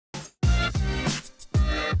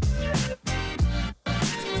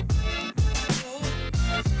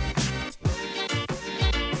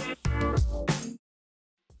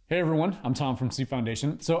Hey everyone, I'm Tom from Sleep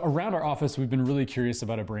Foundation. So around our office, we've been really curious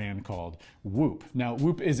about a brand called Whoop. Now,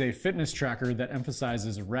 Whoop is a fitness tracker that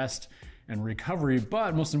emphasizes rest and recovery,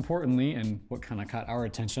 but most importantly, and what kind of caught our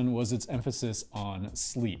attention, was its emphasis on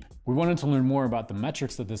sleep. We wanted to learn more about the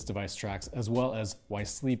metrics that this device tracks, as well as why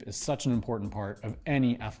sleep is such an important part of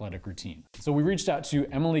any athletic routine. So we reached out to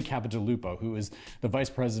Emily Capodilupo, who is the Vice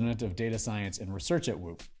President of Data Science and Research at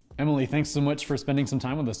Whoop. Emily, thanks so much for spending some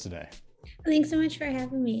time with us today. Thanks so much for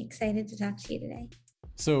having me. Excited to talk to you today.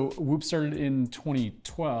 So Whoop started in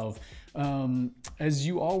 2012. As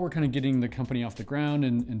you all were kind of getting the company off the ground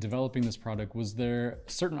and developing this product, was there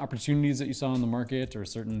certain opportunities that you saw in the market or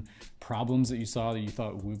certain problems that you saw that you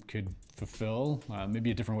thought Whoop could fulfill?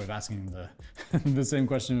 Maybe a different way of asking the same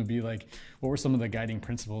question would be like, what were some of the guiding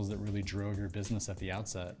principles that really drove your business at the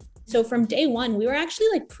outset? So from day one, we were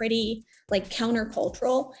actually pretty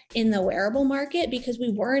countercultural in the wearable market because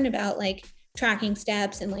we weren't about tracking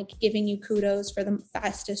steps and giving you kudos for the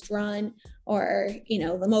fastest run or,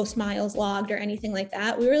 the most miles logged or anything like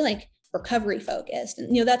that. We were recovery focused.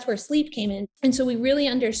 And, that's where sleep came in. And so we really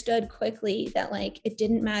understood quickly that it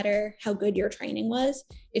didn't matter how good your training was.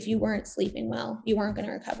 If you weren't sleeping well, you weren't going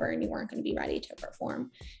to recover and you weren't going to be ready to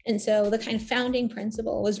perform. And so the kind of founding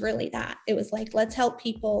principle was really that. It was let's help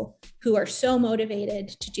people who are so motivated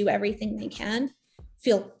to do everything they can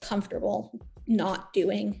feel comfortable not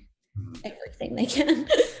doing everything they can.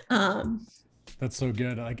 That's so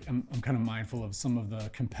good. I'm kind of mindful of some of the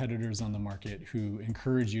competitors on the market who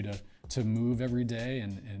encourage you to move every day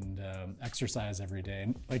and exercise every day.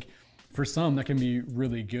 And for some, that can be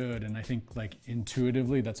really good. And I think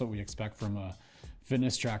intuitively, that's what we expect from a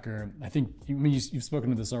fitness tracker. I think you've spoken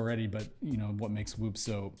to this already, but what makes Whoop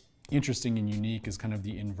so interesting and unique is kind of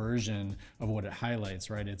the inversion of what it highlights,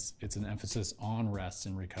 right? It's an emphasis on rest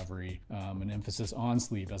and recovery, an emphasis on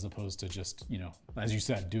sleep, as opposed to just, as you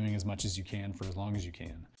said, doing as much as you can for as long as you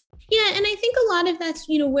can. Yeah, and I think a lot of that's,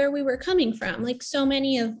 where we were coming from. So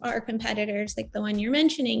many of our competitors, the one you're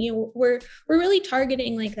mentioning, we're really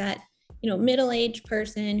targeting that, middle-aged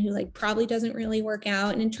person who probably doesn't really work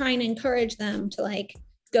out and trying to encourage them to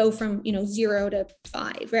go from, 0 to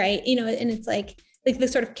 5, right? And it's like the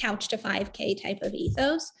sort of couch to 5K type of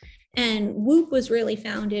ethos. And Whoop was really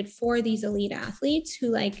founded for these elite athletes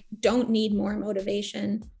who don't need more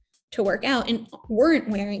motivation to work out and weren't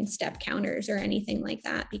wearing step counters or anything like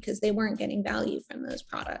that because they weren't getting value from those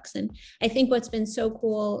products. And I think what's been so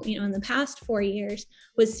cool, in the past 4 years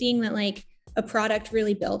was seeing that a product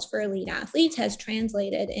really built for elite athletes has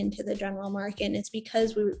translated into the general market. And it's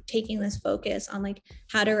because we were taking this focus on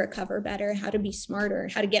how to recover better, how to be smarter,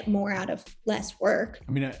 how to get more out of less work.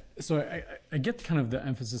 I get kind of the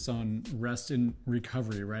emphasis on rest and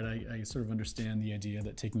recovery, right? I sort of understand the idea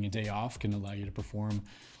that taking a day off can allow you to perform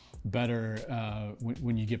better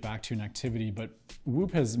when you get back to an activity, but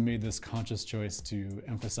Whoop has made this conscious choice to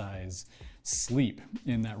emphasize sleep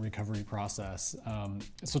in that recovery process.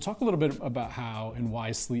 So talk a little bit about how and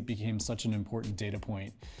why sleep became such an important data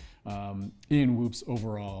point in Whoop's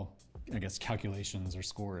overall, calculations or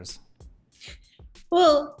scores.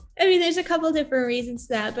 Well, there's a couple different reasons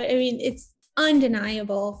to that, but it's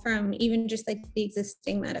undeniable from even just the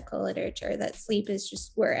existing medical literature that sleep is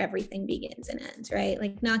just where everything begins and ends, right?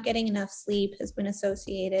 Not getting enough sleep has been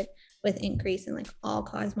associated with increase in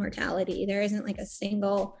all-cause mortality. There isn't a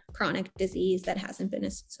single chronic disease that hasn't been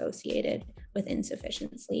associated with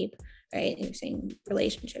insufficient sleep, right? And you're seeing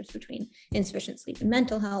relationships between insufficient sleep and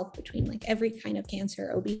mental health, between every kind of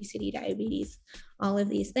cancer, obesity, diabetes, all of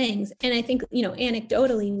these things. And I think,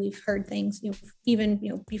 anecdotally, we've heard things,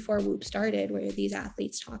 even, before Whoop started, where these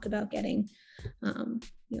athletes talk about getting,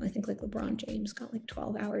 I think LeBron James got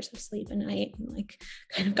 12 hours of sleep a night and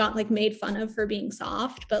kind of got made fun of for being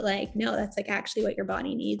soft, but no, that's actually what your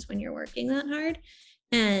body needs when you're working that hard.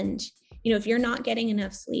 And, if you're not getting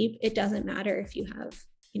enough sleep, it doesn't matter if you have,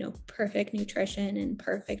 perfect nutrition and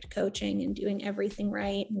perfect coaching and doing everything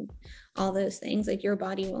right and all those things, your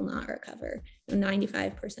body will not recover.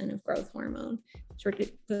 95% of growth hormone is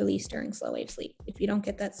released during slow wave sleep. If you don't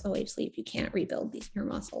get that slow wave sleep, you can't rebuild your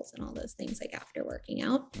muscles and all those things after working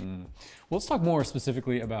out. Well, let's talk more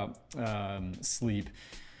specifically about sleep.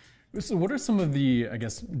 So what are some of the,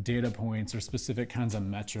 data points or specific kinds of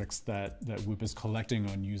metrics that Whoop is collecting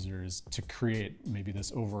on users to create maybe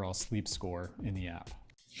this overall sleep score in the app?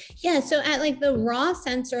 Yeah, so at the raw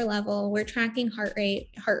sensor level, we're tracking heart rate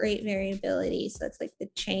variability. So that's the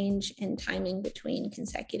change in timing between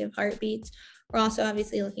consecutive heartbeats. We're also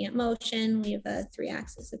obviously looking at motion. We have a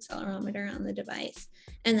 3-axis accelerometer on the device.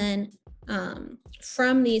 And then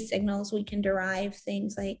from these signals, we can derive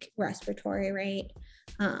things like respiratory rate,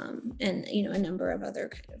 and a number of other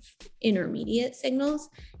kind of intermediate signals.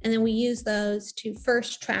 And then we use those to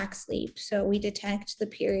first track sleep. So we detect the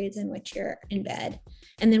periods in which you're in bed,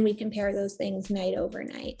 and then we compare those things night over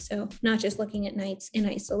night. So not just looking at nights in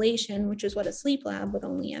isolation, which is what a sleep lab would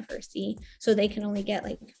only ever see. So they can only get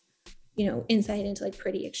insight into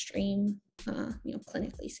pretty extreme,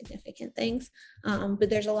 clinically significant things. But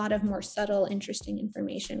there's a lot of more subtle, interesting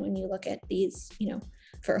information when you look at these,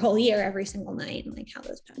 for a whole year, every single night, and how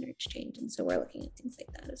those patterns change. And so we're looking at things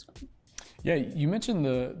like that as well. Yeah, you mentioned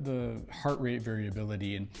the heart rate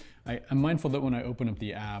variability, and I'm mindful that when I open up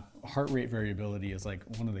the app, heart rate variability is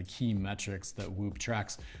one of the key metrics that Whoop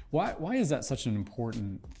tracks. Why is that such an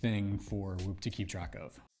important thing for Whoop to keep track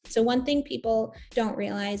of? So one thing people don't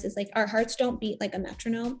realize is our hearts don't beat like a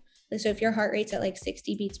metronome. So if your heart rate's at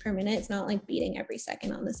 60 beats per minute, it's not beating every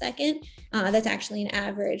second on the second. That's actually an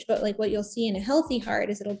average. But what you'll see in a healthy heart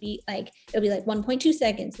is it'll be 1.2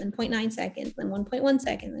 seconds, then 0.9 seconds, then 1.1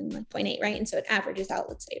 seconds, then 0.8, right? And so it averages out,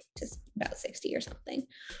 let's say, to about 60 or something.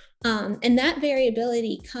 And that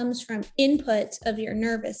variability comes from inputs of your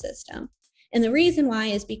nervous system. And the reason why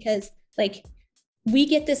is because we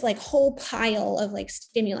get this whole pile of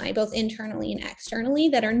stimuli, both internally and externally,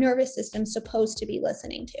 that our nervous system's supposed to be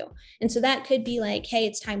listening to. And so that could be hey,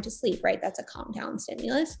 it's time to sleep, right? That's a calm down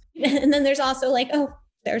stimulus. And then there's also oh,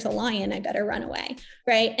 there's a lion, I better run away,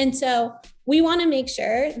 right? And so we want to make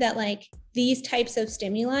sure that these types of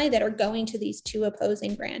stimuli that are going to these two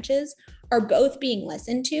opposing branches are both being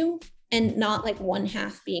listened to and not one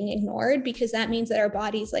half being ignored, because that means that our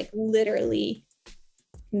body's literally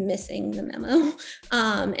missing the memo,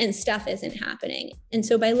 and stuff isn't happening. And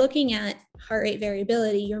so by looking at heart rate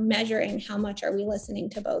variability, you're measuring how much are we listening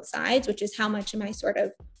to both sides, which is how much am I sort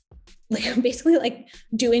of basically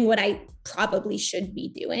doing what I probably should be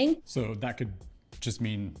doing. So that could just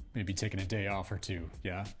mean maybe taking a day off or two.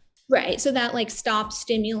 Yeah. Right. So that stops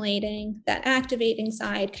stimulating that activating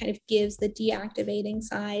side, kind of gives the deactivating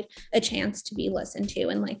side a chance to be listened to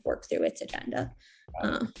and work through its agenda.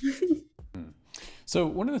 So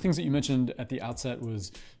one of the things that you mentioned at the outset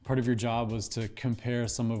was part of your job was to compare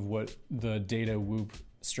some of what the data Whoop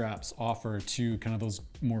straps offer to kind of those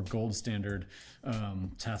more gold standard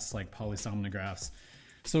tests like polysomnographs.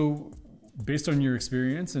 So based on your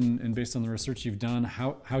experience and based on the research you've done,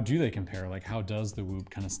 how do they compare? How does the Whoop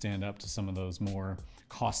kind of stand up to some of those more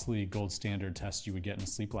costly gold standard tests you would get in a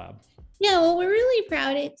sleep lab? Yeah, well, we're really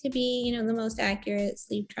proud it to be, the most accurate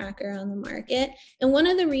sleep tracker on the market. And one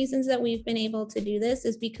of the reasons that we've been able to do this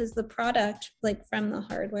is because the product, from the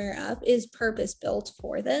hardware up, is purpose built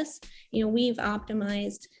for this. We've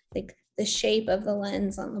optimized the shape of the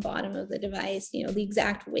lens on the bottom of the device, the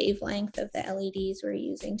exact wavelength of the LEDs we're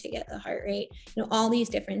using to get the heart rate, all these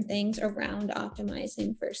different things around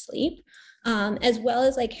optimizing for sleep. As well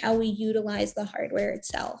as how we utilize the hardware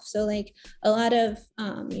itself. So a lot of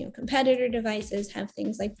competitor devices have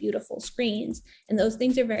things like beautiful screens, and those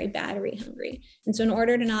things are very battery hungry. And so in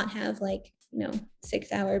order to not have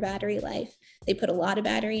 6-hour battery life, they put a lot of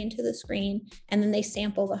battery into the screen, and then they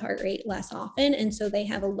sample the heart rate less often. And so they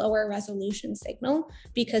have a lower resolution signal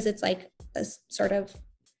because it's a sort of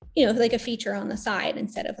a feature on the side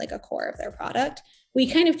instead of a core of their product. We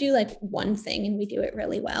kind of do one thing, and we do it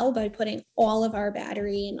really well by putting all of our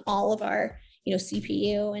battery and all of our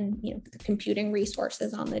CPU and the computing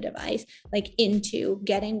resources on the device into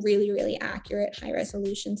getting really, really accurate high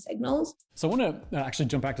resolution signals. So I want to actually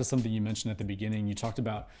jump back to something you mentioned at the beginning. You talked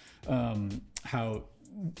about how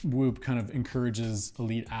Whoop kind of encourages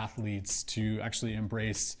elite athletes to actually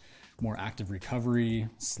embrace more active recovery,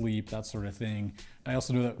 sleep, that sort of thing. I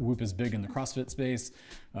also know that Whoop is big in the CrossFit space.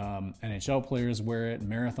 NHL players wear it,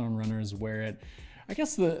 marathon runners wear it. I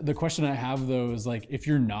guess the question I have though is if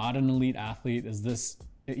you're not an elite athlete, is this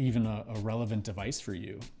even a relevant device for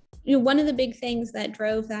you? One of the big things that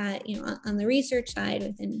drove that, on the research side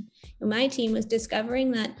within my team was discovering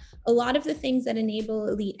that a lot of the things that enable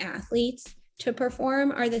elite athletes to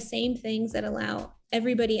perform are the same things that allow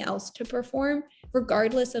everybody else to perform,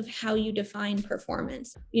 regardless of how you define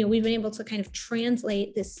performance. We've been able to kind of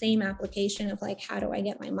translate this same application of how do I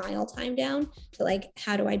get my mile time down to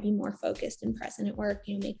how do I be more focused and present at work,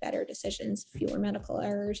 make better decisions, fewer medical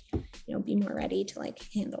errors, be more ready to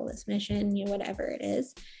handle this mission, whatever it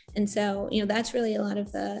is. And so, that's really a lot of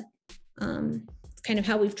the kind of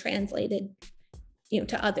how we've translated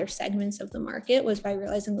to other segments of the market, was by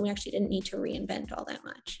realizing that we actually didn't need to reinvent all that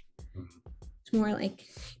much. It's more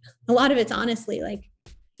a lot of it's honestly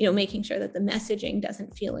making sure that the messaging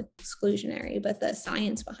doesn't feel exclusionary, but the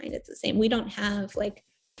science behind it's the same. We don't have like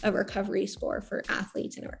a recovery score for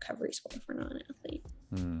athletes and a recovery score for non-athletes.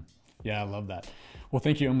 Yeah, I love that. Well,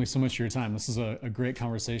 thank you, Emily, so much for your time. This is a great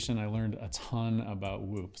conversation. I learned a ton about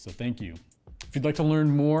Whoop, so thank you. If you'd like to learn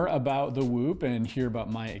more about the Whoop and hear about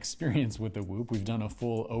my experience with the Whoop, we've done a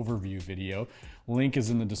full overview video. Link is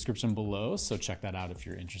in the description below, so check that out if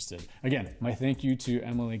you're interested. Again, my thank you to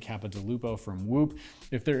Emily Capodilupo from Whoop.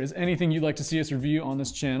 If there is anything you'd like to see us review on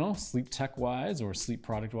this channel, sleep tech-wise or sleep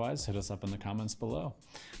product-wise, hit us up in the comments below.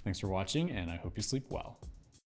 Thanks for watching, and I hope you sleep well.